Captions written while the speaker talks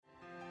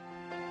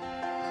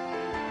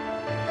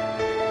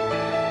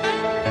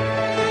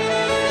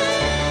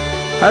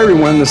Hi,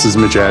 everyone. This is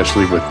Mitch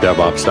Ashley with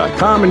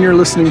DevOps.com, and you're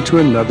listening to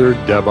another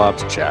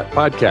DevOps Chat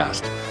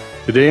podcast.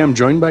 Today, I'm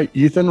joined by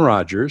Ethan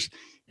Rogers.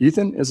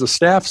 Ethan is a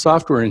staff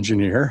software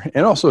engineer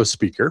and also a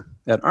speaker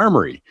at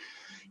Armory.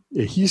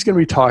 He's going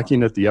to be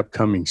talking at the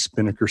upcoming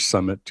Spinnaker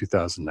Summit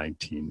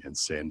 2019 in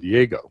San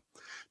Diego.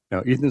 Now,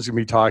 Ethan's going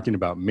to be talking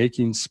about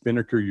making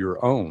Spinnaker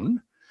your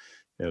own.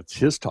 It's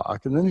his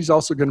talk. And then he's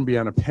also going to be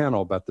on a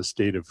panel about the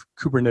state of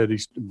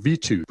Kubernetes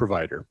V2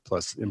 provider,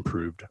 plus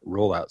improved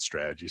rollout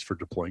strategies for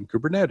deploying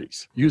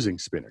Kubernetes using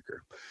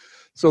Spinnaker.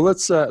 So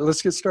let's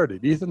get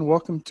started. Ethan,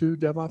 welcome to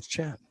DevOps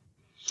Chat.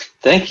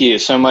 Thank you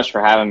so much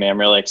for having me. I'm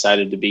really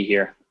excited to be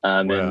here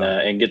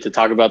and get to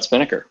talk about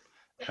Spinnaker.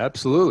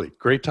 Absolutely.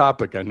 Great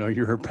topic. I know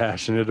you're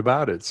passionate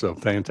about it, so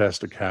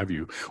fantastic to have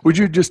you. Would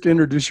you just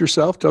introduce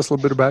yourself? Tell us a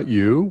little bit about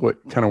you, what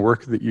kind of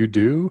work that you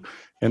do,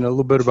 and a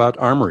little bit about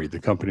Armory, the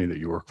company that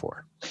you work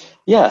for.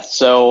 Yeah,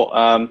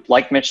 so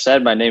like Mitch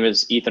said, my name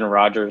is Ethan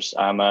Rogers.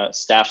 I'm a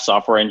staff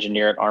software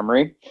engineer at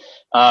Armory.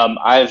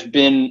 I've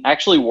been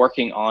actually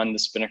working on the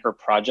Spinnaker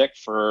project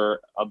for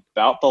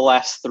about the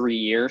last 3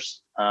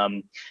 years.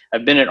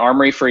 I've been at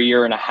Armory for a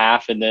year and a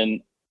half, and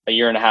then a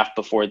year and a half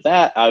before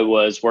that, I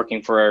was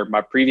working for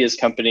my previous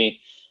company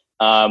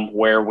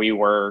where we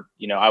were,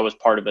 I was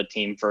part of a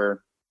team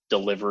for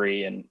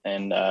delivery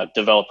and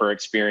developer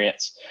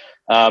experience.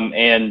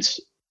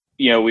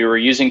 We were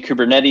using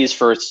Kubernetes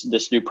for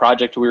this new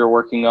project we were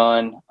working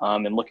on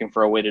and looking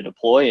for a way to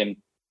deploy, and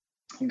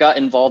got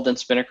involved in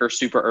Spinnaker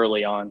super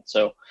early on.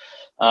 So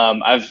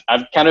I've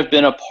kind of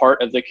been a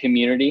part of the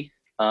community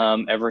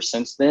ever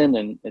since then,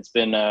 and it's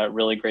been a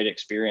really great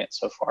experience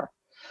so far.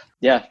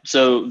 Yeah,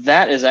 so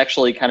that is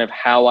actually kind of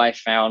how I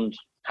found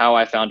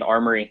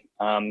Armory.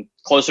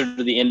 Closer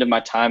to the end of my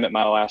time at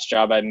my last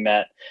job, I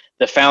met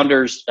the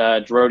founders,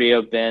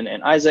 Dorodio, Ben,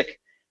 and Isaac,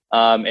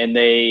 and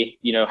they,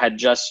 had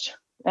just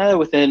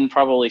within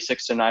probably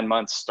 6 to 9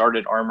 months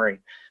started Armory,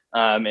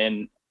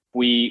 and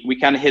we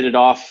kind of hit it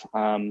off.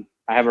 I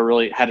had a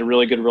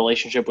really good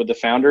relationship with the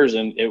founders,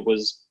 and it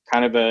was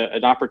kind of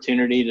an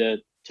opportunity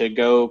to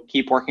go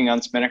keep working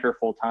on Spinnaker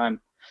full time,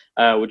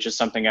 which is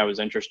something I was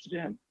interested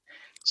in.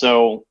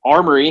 So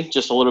Armory,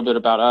 just a little bit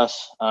about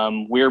us,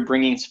 we're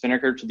bringing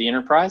Spinnaker to the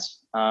enterprise.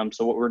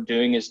 So what we're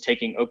doing is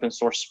taking open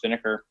source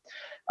Spinnaker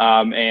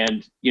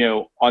and,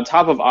 on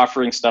top of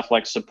offering stuff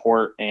like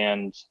support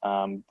and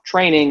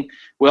training,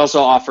 we also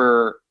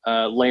offer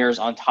layers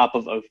on top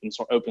of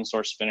open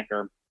source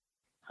Spinnaker,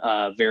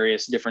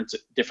 various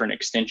different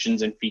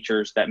extensions and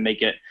features that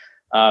make it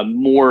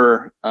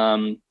more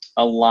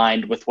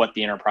aligned with what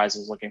the enterprise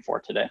is looking for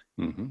today.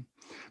 Mm-hmm.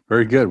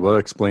 Very good. Well, it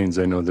explains,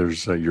 I know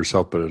there's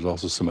yourself, but there's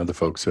also some other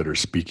folks that are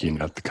speaking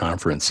at the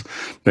conference.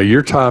 Now,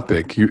 your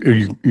topic,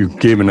 you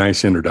gave a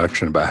nice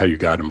introduction about how you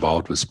got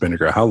involved with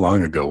Spinnaker. How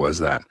long ago was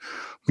that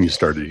when you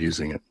started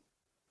using it?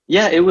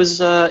 Yeah, it was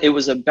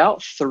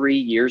about 3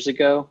 years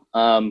ago,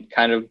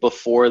 kind of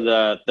before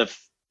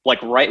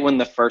right when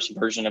the first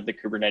version of the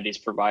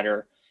Kubernetes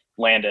provider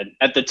landed.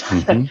 At the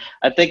time, mm-hmm.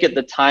 I think at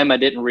the time I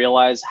didn't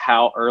realize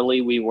how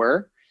early we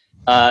were.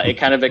 It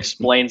kind of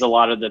explains a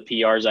lot of the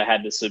PRs I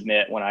had to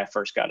submit when I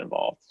first got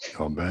involved.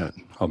 I'll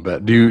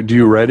bet. Do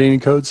you write any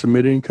code,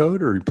 submit any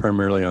code, or are you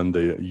primarily on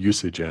the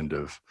usage end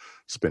of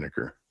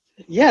Spinnaker?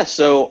 Yeah,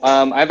 so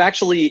I'm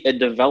actually a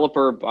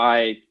developer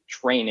by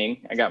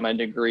training. I got my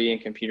degree in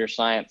computer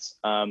science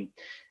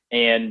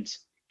and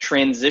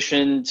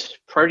transitioned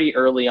pretty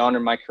early on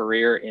in my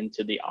career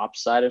into the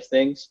ops side of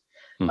things.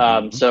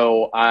 Mm-hmm.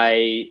 So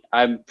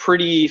I'm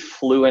pretty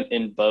fluent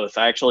in both.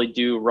 I actually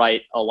do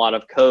write a lot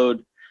of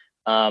code.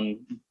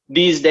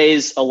 These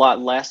days, a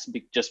lot less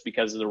just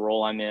because of the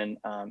role I'm in.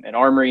 At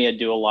Armory, I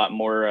do a lot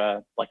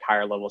more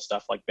higher level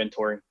stuff like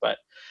mentoring, but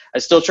I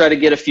still try to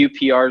get a few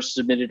PRs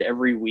submitted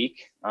every week,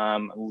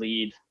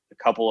 lead a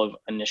couple of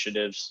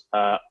initiatives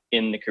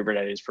in the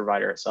Kubernetes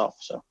provider itself.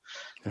 So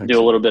I do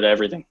a little bit of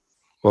everything.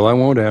 Well, I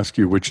won't ask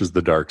you which is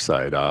the dark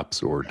side,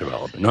 ops or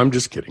development. No, I'm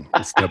just kidding.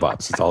 It's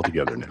DevOps. It's all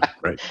together now,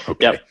 right?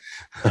 Okay.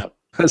 Yep.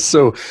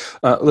 So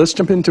let's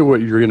jump into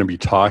what you're going to be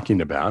talking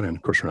about. And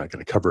of course, we're not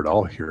going to cover it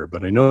all here,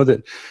 but I know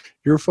that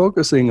you're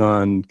focusing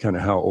on kind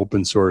of how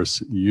open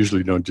source, you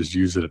usually don't just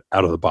use it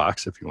out of the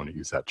box, if you want to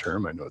use that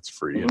term. I know it's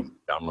free mm-hmm. and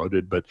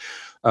downloaded, but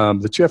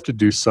that you have to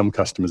do some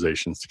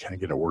customizations to kind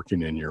of get it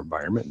working in your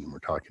environment. And we're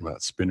talking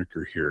about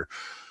Spinnaker here.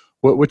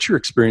 What's your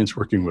experience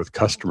working with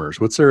customers?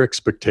 What's their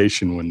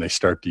expectation when they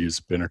start to use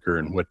Spinnaker,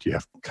 and what do you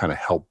have to kind of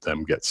help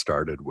them get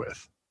started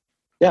with?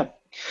 Yeah.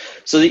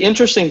 So the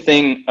interesting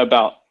thing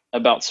about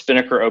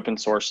Spinnaker open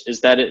source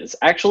is that it's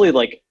actually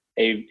like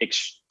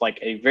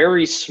a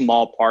very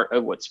small part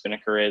of what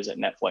Spinnaker is at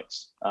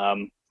Netflix.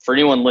 For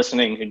anyone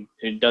listening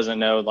who doesn't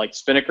know,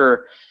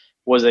 Spinnaker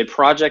was a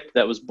project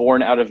that was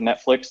born out of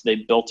Netflix. They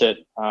built it.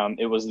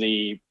 It was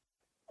the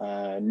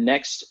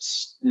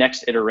next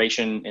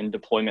iteration in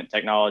deployment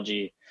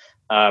technology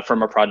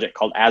from a project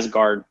called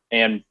Asgard.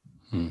 And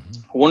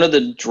one of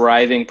the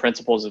driving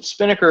principles of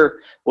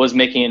Spinnaker was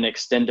making it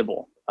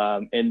extendable.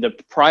 And the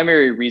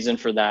primary reason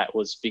for that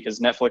was because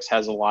Netflix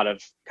has a lot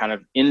of kind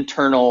of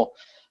internal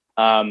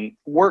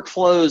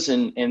workflows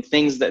and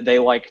things that they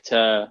like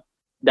to,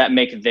 that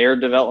make their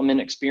development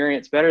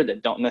experience better,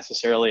 that don't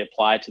necessarily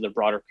apply to the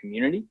broader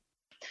community.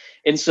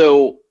 And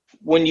so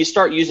when you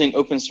start using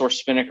open source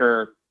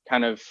Spinnaker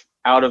kind of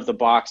out of the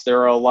box,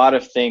 there are a lot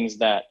of things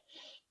that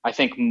I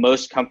think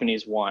most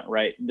companies want,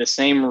 right? The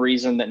same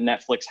reason that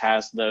Netflix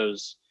has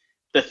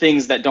the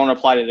things that don't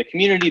apply to the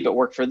community but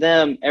work for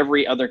them,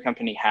 every other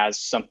company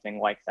has something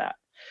like that.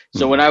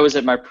 So when I was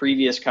at my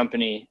previous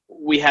company,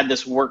 we had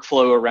this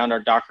workflow around our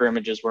Docker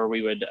images where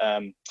we would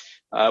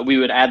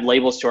add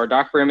labels to our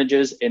Docker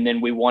images, and then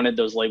we wanted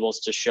those labels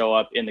to show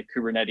up in the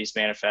Kubernetes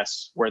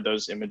manifests where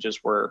those images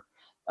were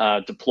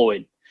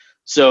deployed.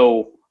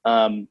 So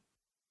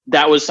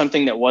that was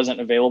something that wasn't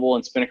available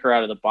in Spinnaker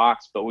out of the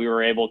box, but we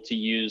were able to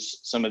use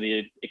some of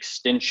the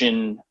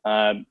extension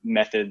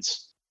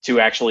methods to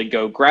actually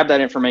go grab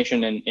that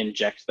information and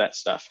inject that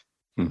stuff,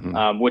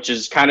 which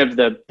is kind of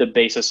the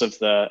basis of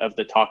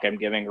the talk I'm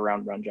giving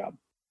around run job.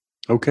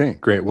 Okay,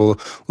 great. Well,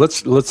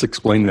 let's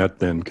explain that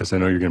then, because I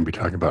know you're going to be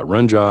talking about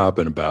run job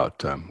and about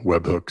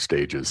webhook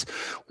stages.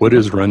 What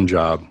is run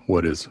job?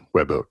 What is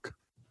webhook?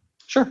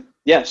 Sure.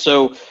 Yeah.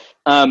 So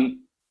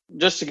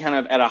just to kind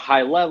of at a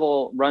high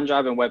level, run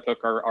job and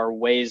webhook are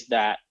ways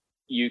that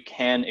you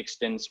can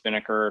extend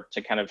Spinnaker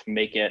to kind of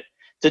make it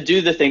to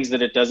do the things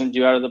that it doesn't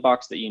do out of the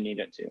box that you need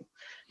it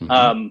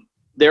to.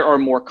 There are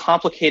more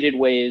complicated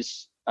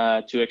ways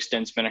to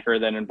extend Spinnaker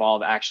that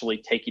involve actually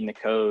taking the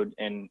code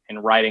and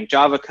writing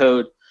Java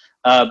code.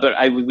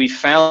 But we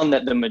found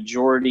that the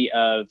majority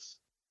of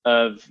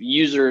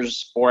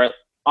users, or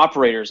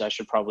operators, I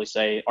should probably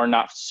say, are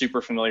not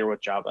super familiar with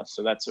Java.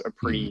 So that's a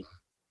pretty,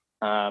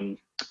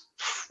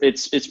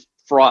 it's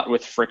fraught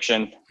with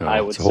friction,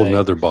 I would say. It's a whole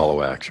nother ball of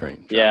wax, right?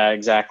 Yeah,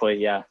 exactly.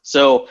 Yeah.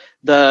 So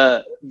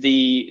the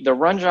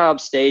run job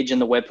stage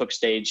and the webhook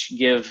stage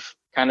give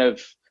kind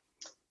of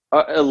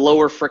a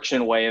lower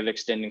friction way of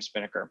extending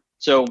Spinnaker.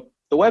 So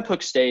the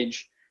webhook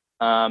stage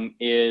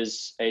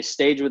is a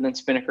stage within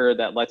Spinnaker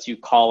that lets you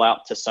call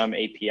out to some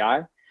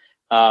API.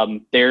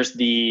 There's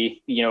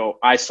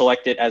I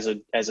select it as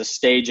a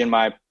stage in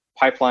my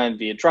pipeline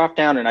via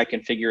dropdown, and I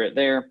configure it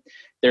there.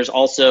 There's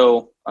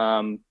also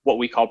what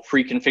we call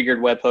pre-configured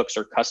webhooks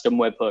or custom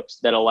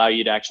webhooks that allow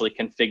you to actually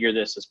configure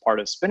this as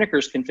part of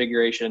Spinnaker's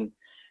configuration,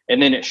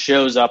 and then it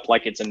shows up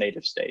like it's a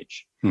native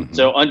stage.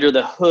 So under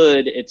the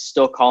hood, it's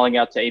still calling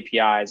out to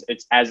APIs.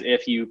 It's as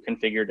if you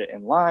configured it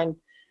in line,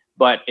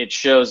 but it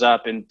shows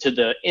up and to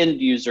the end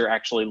user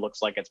actually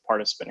looks like it's part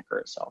of Spinnaker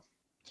itself.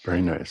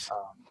 Very nice.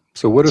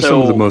 So what are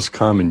some of the most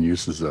common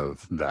uses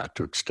of that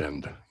to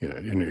extend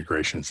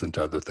integrations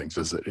into other things?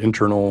 Is it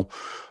internal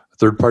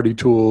third-party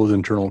tools,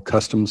 internal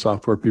custom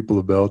software people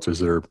have built? Is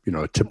there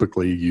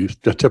typical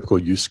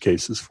use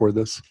cases for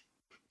this?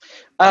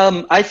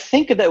 I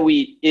think that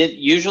it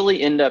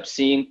usually end up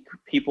seeing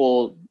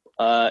people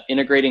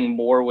integrating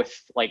more with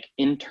like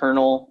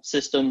internal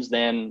systems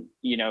than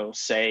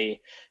say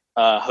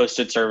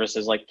hosted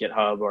services like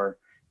GitHub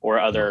or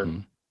other.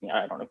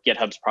 I don't know.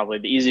 GitHub's probably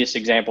the easiest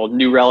example.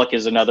 New Relic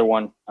is another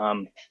one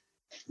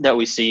that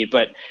we see,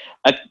 but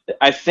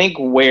I think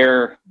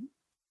where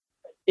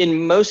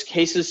in most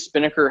cases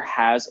Spinnaker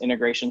has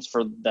integrations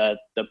for the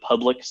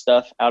public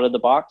stuff out of the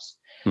box,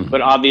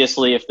 but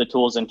obviously if the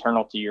tool is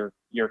internal to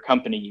your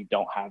company, you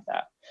don't have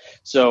that.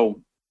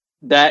 So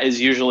that is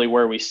usually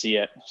where we see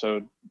it.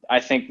 So I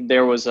think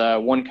there was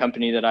one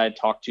company that I had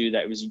talked to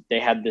they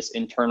had this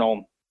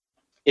internal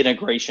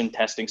integration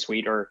testing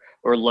suite or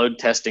load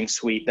testing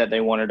suite that they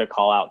wanted to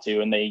call out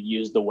to, and they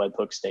used the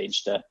webhook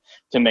stage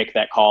to make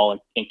that call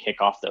and kick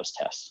off those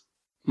tests.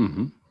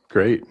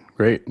 Great.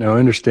 Now I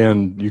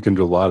understand you can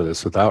do a lot of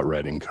this without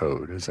writing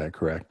code. Is that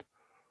correct?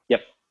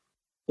 Yep.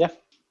 Yeah.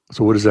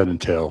 So what does that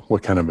entail?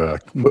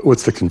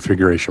 What's the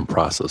configuration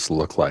process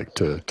look like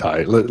to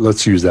tie?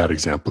 Let's use that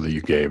example that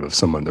you gave of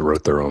someone that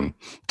wrote their own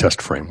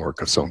test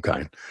framework of some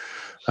kind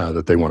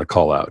that they want to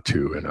call out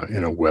to in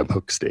a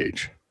webhook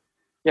stage.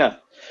 Yeah.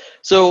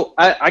 So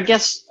I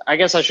guess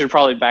I should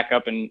probably back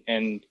up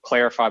and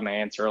clarify my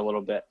answer a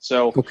little bit.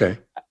 So okay.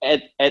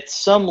 At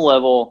some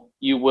level,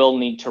 you will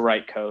need to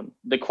write code.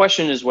 The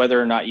question is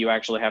whether or not you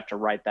actually have to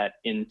write that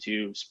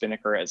into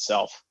Spinnaker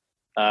itself.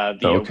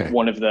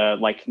 One of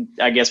the,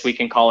 I guess we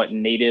can call it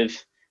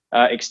native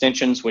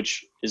extensions,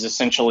 which is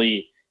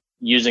essentially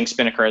using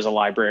Spinnaker as a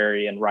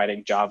library and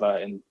writing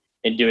Java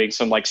and doing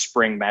some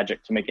Spring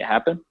magic to make it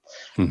happen.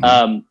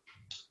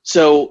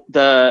 So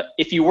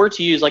if you were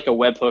to use like a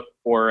webhook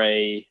or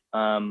a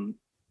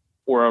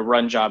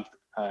run job,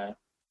 a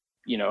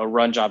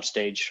run job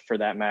stage for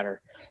that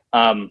matter,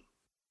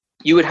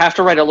 you would have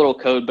to write a little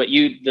code. But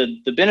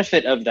the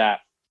benefit of that,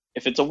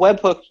 if it's a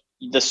webhook,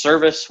 the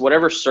service,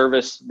 whatever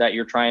service that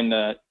you're trying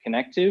to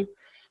connect to,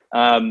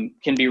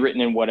 can be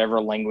written in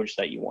whatever language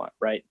that you want,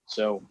 right?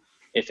 So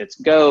if it's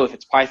Go, if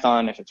it's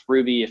Python, if it's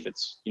Ruby, if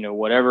it's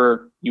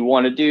whatever you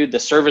want to do, the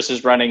service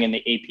is running and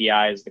the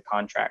API is the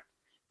contract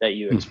that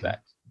you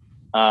expect.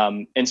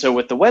 And so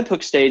with the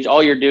webhook stage,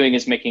 all you're doing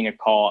is making a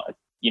call.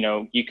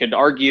 You could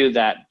argue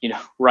that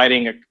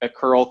writing a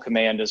curl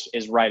command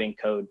is writing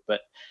code,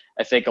 but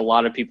I think a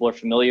lot of people are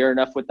familiar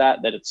enough with that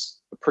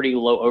it's a pretty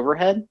low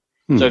overhead.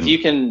 So if you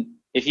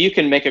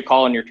can make a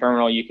call in your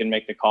terminal, you can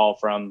make the call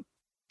from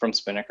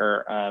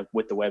Spinnaker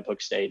with the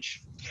webhook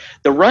stage.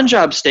 The run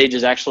job stage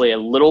is actually a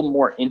little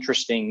more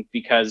interesting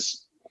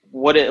because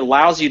what it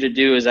allows you to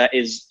do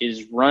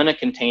is run a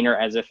container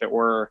as if it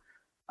were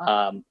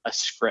a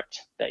script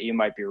that you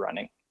might be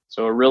running.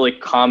 So a really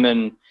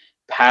common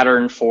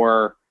pattern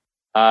for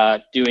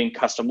doing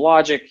custom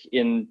logic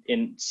in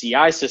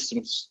CI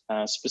systems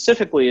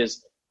specifically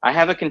is I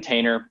have a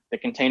container. The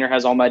container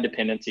has all my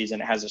dependencies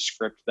and it has a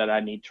script that I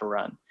need to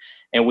run.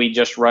 And we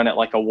just run it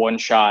like a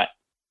one-shot.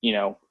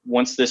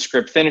 Once this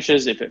script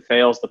finishes, if it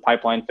fails, the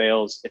pipeline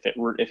fails. If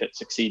it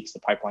succeeds, the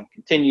pipeline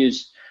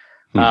continues.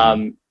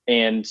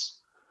 And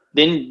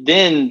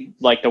then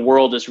like the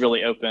world is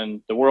really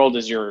open. The world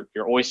is your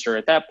oyster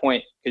at that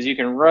point because you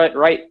can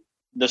write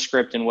the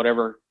script in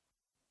whatever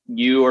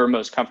you are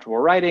most comfortable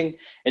writing,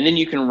 and then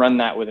you can run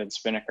that within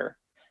Spinnaker.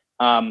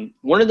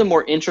 One of the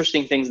more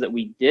interesting things that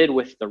we did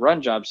with the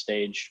run job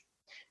stage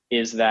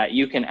is that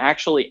you can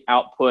actually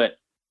output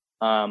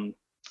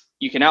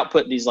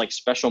these like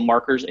special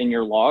markers in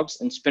your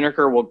logs, and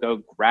Spinnaker will go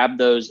grab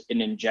those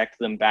and inject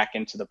them back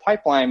into the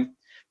pipeline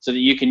so that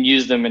you can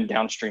use them in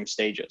downstream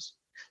stages.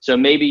 So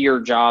maybe your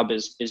job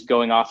is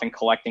going off and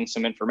collecting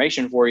some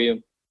information for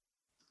you.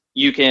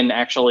 You can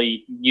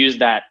actually use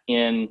that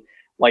in,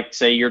 like,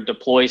 say, your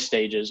deploy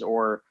stages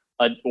or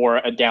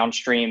a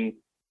downstream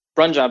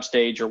run job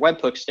stage or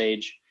webhook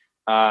stage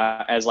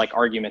as like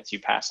arguments you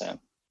pass in.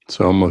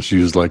 So almost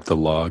use like the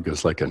log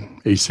as like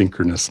an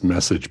asynchronous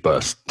message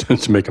bus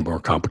to make it more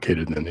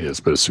complicated than it is,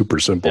 but a super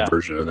simple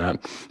version of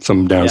that.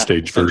 Some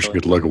downstage version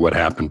could look at what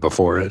happened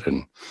before it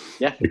and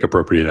take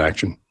appropriate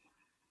action.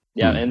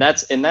 Yeah, and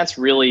that's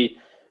really,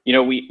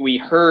 we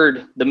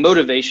heard the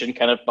motivation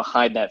kind of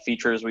behind that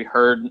feature is we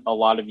heard a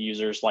lot of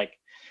users like,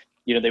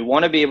 they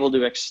want to be able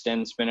to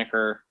extend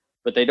Spinnaker,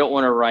 but they don't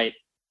want to write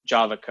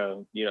Java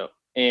code,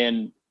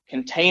 and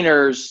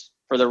containers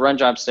for the run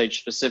job stage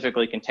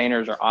specifically,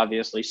 containers are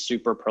obviously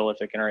super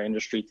prolific in our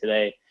industry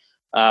today.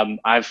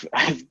 I've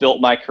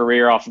built my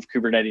career off of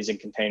Kubernetes and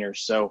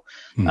containers. So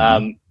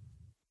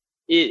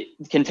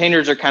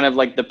containers are kind of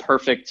like the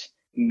perfect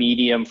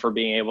medium for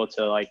being able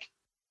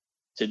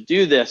to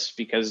do this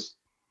because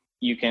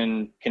you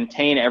can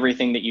contain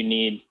everything that you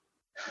need.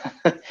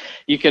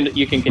 you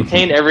can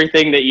contain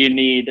everything that you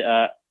need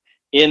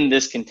in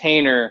this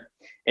container,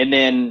 and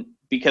then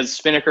because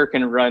Spinnaker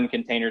can run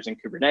containers in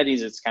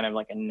Kubernetes, it's kind of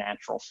like a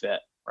natural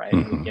fit, right?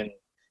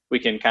 We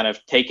can kind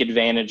of take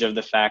advantage of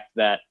the fact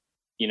that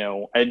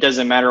it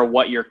doesn't matter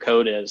what your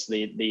code is.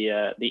 The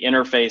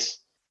interface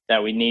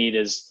that we need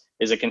is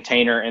a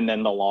container and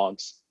then the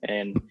logs,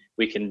 and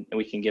we can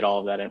get all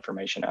of that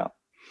information out.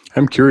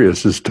 I'm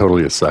curious, this is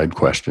totally a side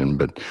question,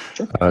 but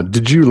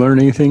did you learn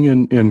anything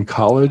in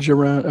college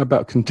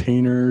about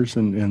containers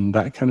and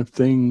that kind of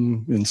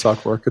thing in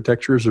software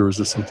architectures, or was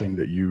this something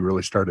that you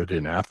really started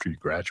in after you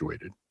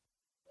graduated?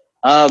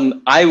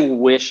 I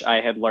wish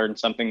I had learned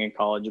something in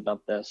college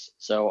about this.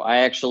 So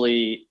I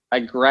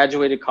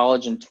graduated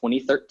college in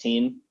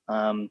 2013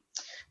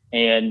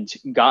 and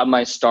got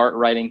my start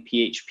writing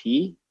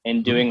PHP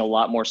and doing a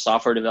lot more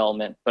software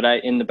development. But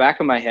in the back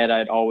of my head,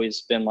 I'd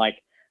always been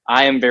like,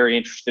 I am very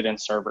interested in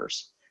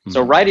servers.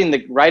 So writing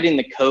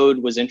the code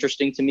was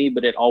interesting to me,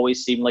 but it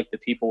always seemed like the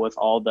people with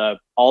all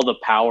the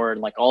power and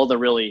like all the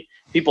really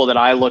people that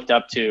I looked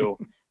up to,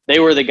 they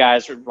were the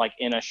guys like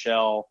in a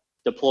shell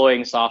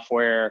deploying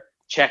software,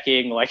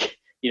 checking like,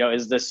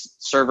 is this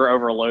server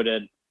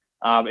overloaded?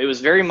 It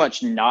was very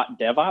much not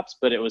DevOps,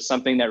 but it was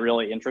something that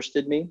really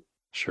interested me.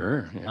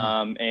 Sure.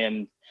 Yeah.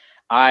 And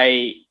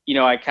I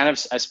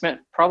spent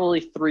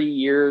probably 3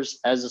 years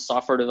as a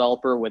software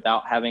developer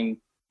without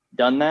having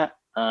done that.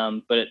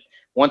 But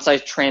once I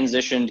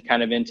transitioned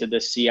kind of into the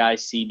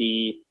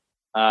CI/CD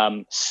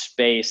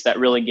space, that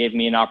really gave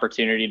me an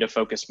opportunity to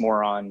focus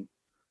more on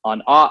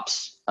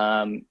ops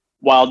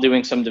while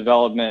doing some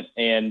development.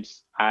 And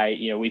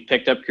we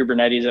picked up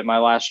Kubernetes at my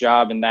last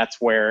job, and that's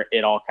where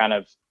it all kind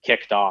of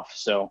kicked off.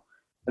 So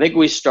I think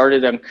we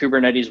started on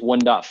Kubernetes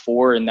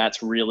 1.4, and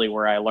that's really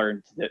where I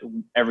learned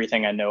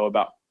everything I know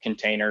about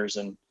containers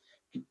and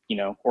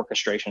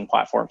orchestration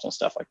platforms and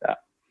stuff like that.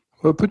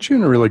 Well, it puts you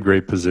in a really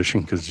great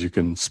position because you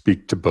can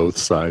speak to both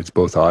sides,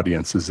 both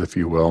audiences, if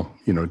you will,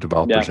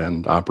 developers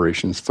and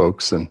operations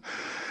folks. And,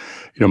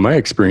 my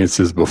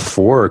experiences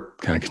before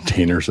kind of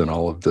containers and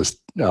all of this,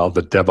 all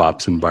the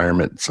DevOps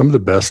environment, some of the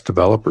best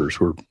developers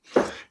were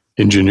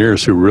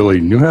engineers who really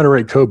knew how to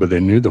write code, but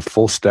they knew the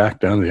full stack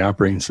down to the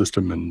operating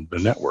system and the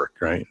network,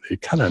 right? They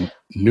kind of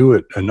knew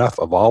it enough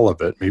of all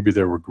of it. Maybe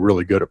they were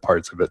really good at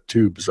parts of it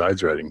too,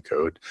 besides writing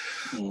code.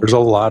 There's a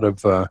lot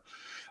of,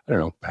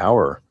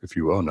 power, if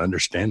you will, and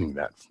understanding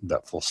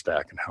that full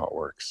stack and how it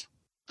works.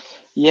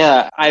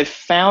 Yeah, I've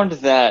found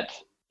that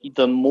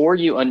the more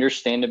you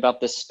understand about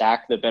the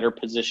stack, the better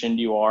positioned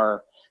you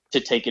are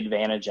to take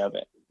advantage of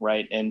it,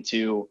 right? And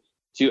to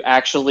to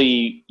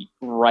actually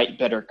write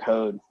better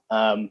code.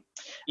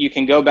 You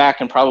can go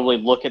back and probably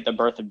look at the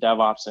birth of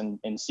DevOps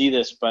and see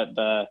this, but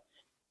the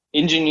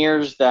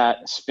engineers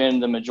that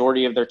spend the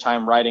majority of their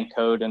time writing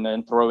code and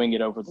then throwing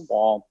it over the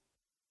wall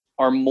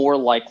are more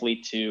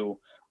likely to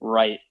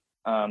write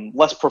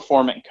less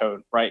performant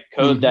code, right?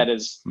 Code that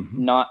is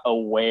not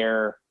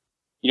aware.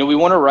 We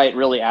want to write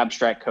really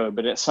abstract code,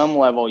 but at some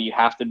level you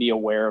have to be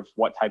aware of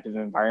what type of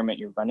environment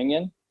you're running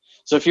in.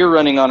 So if you're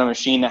running on a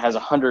machine that has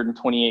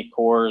 128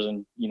 cores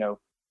and,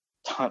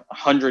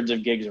 hundreds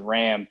of gigs of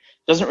RAM, it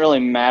doesn't really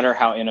matter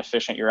how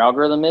inefficient your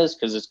algorithm is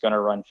because it's going to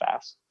run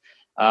fast.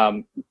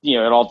 It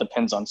all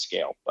depends on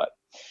scale, but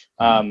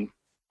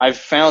I've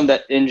found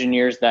that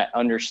engineers that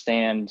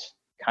understand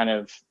kind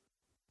of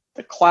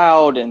the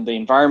cloud and the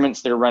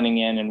environments they're running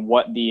in and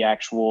what the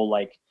actual,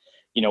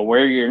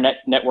 where your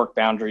network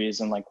boundaries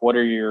and what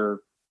are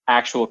your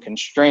actual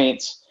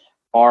constraints,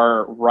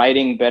 are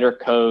writing better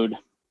code.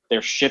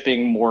 They're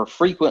shipping more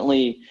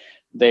frequently.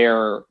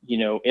 They're,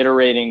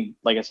 iterating,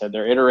 like I said,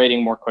 they're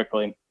iterating more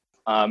quickly.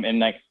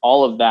 And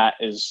all of that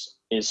is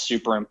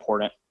super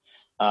important.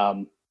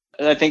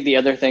 I think the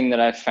other thing that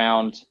I've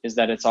found is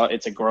that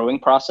it's a growing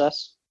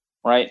process,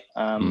 right?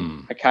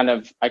 I kind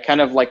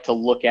of like to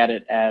look at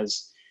it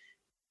as,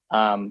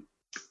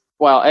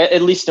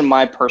 at least in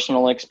my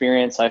personal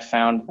experience, I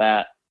found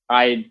that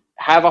I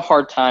have a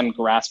hard time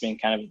grasping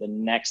kind of the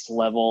next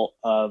level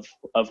of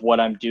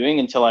what I'm doing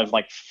until I've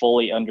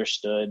fully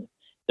understood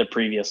the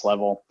previous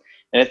level.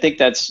 And I think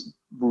that's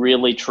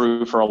really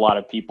true for a lot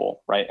of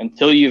people, right?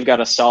 Until you've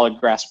got a solid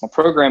grasp of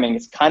programming,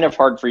 it's kind of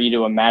hard for you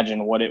to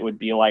imagine what it would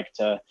be like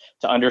to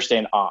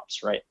understand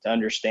ops, right? To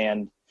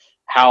understand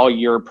how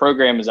your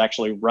program is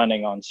actually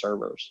running on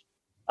servers.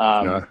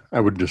 I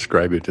would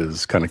describe it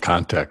as kind of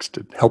context.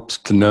 It helps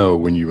to know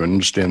when you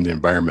understand the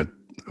environment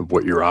of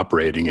what you're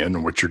operating in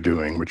and what you're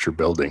doing, what you're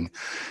building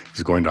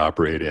is going to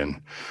operate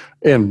in,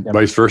 and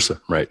vice versa,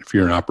 right? If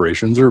you're in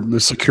operations or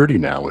security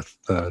now with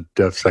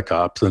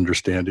DevSecOps,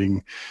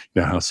 understanding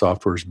how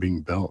software is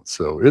being built.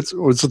 So it's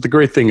the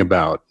great thing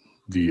about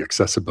the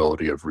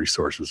accessibility of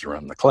resources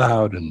around the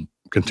cloud and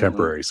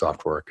contemporary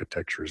software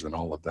architectures and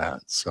all of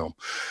that. So,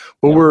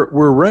 we're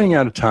running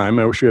out of time.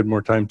 I wish we had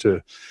more time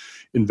to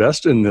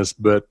invest in this,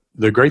 but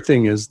the great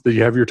thing is that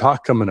you have your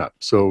talk coming up.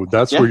 So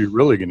that's where you're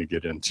really going to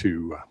get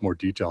into more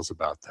details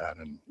about that.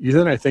 And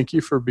Ethan, I thank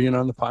you for being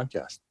on the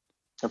podcast.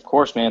 Of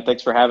course, man.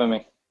 Thanks for having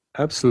me.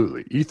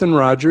 Absolutely. Ethan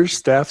Rogers,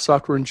 staff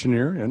software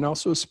engineer and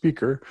also a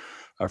speaker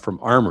from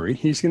Armory.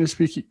 He's going to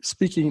be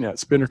speaking at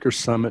Spinnaker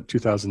Summit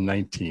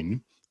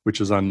 2019,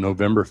 which is on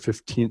November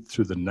 15th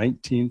through the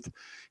 19th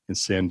in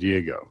San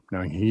Diego.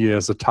 Now, he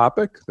has a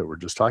topic that we're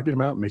just talking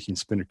about, making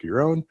Spinnaker your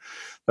own.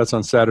 That's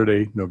on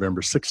Saturday,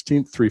 November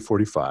 16th,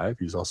 3:45.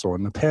 He's also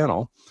on the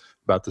panel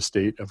about the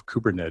state of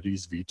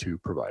Kubernetes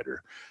V2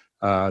 provider.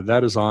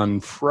 That is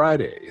on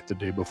Friday, the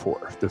day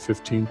before, the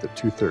 15th at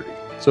 2:30.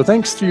 So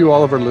thanks to you,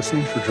 all of our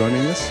listeners, for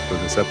joining us for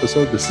this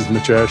episode. This is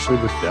Mitch Ashley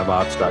with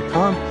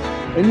DevOps.com,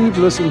 and you've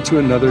listened to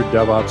another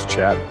DevOps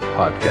Chat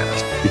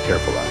podcast. Be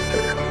careful out there.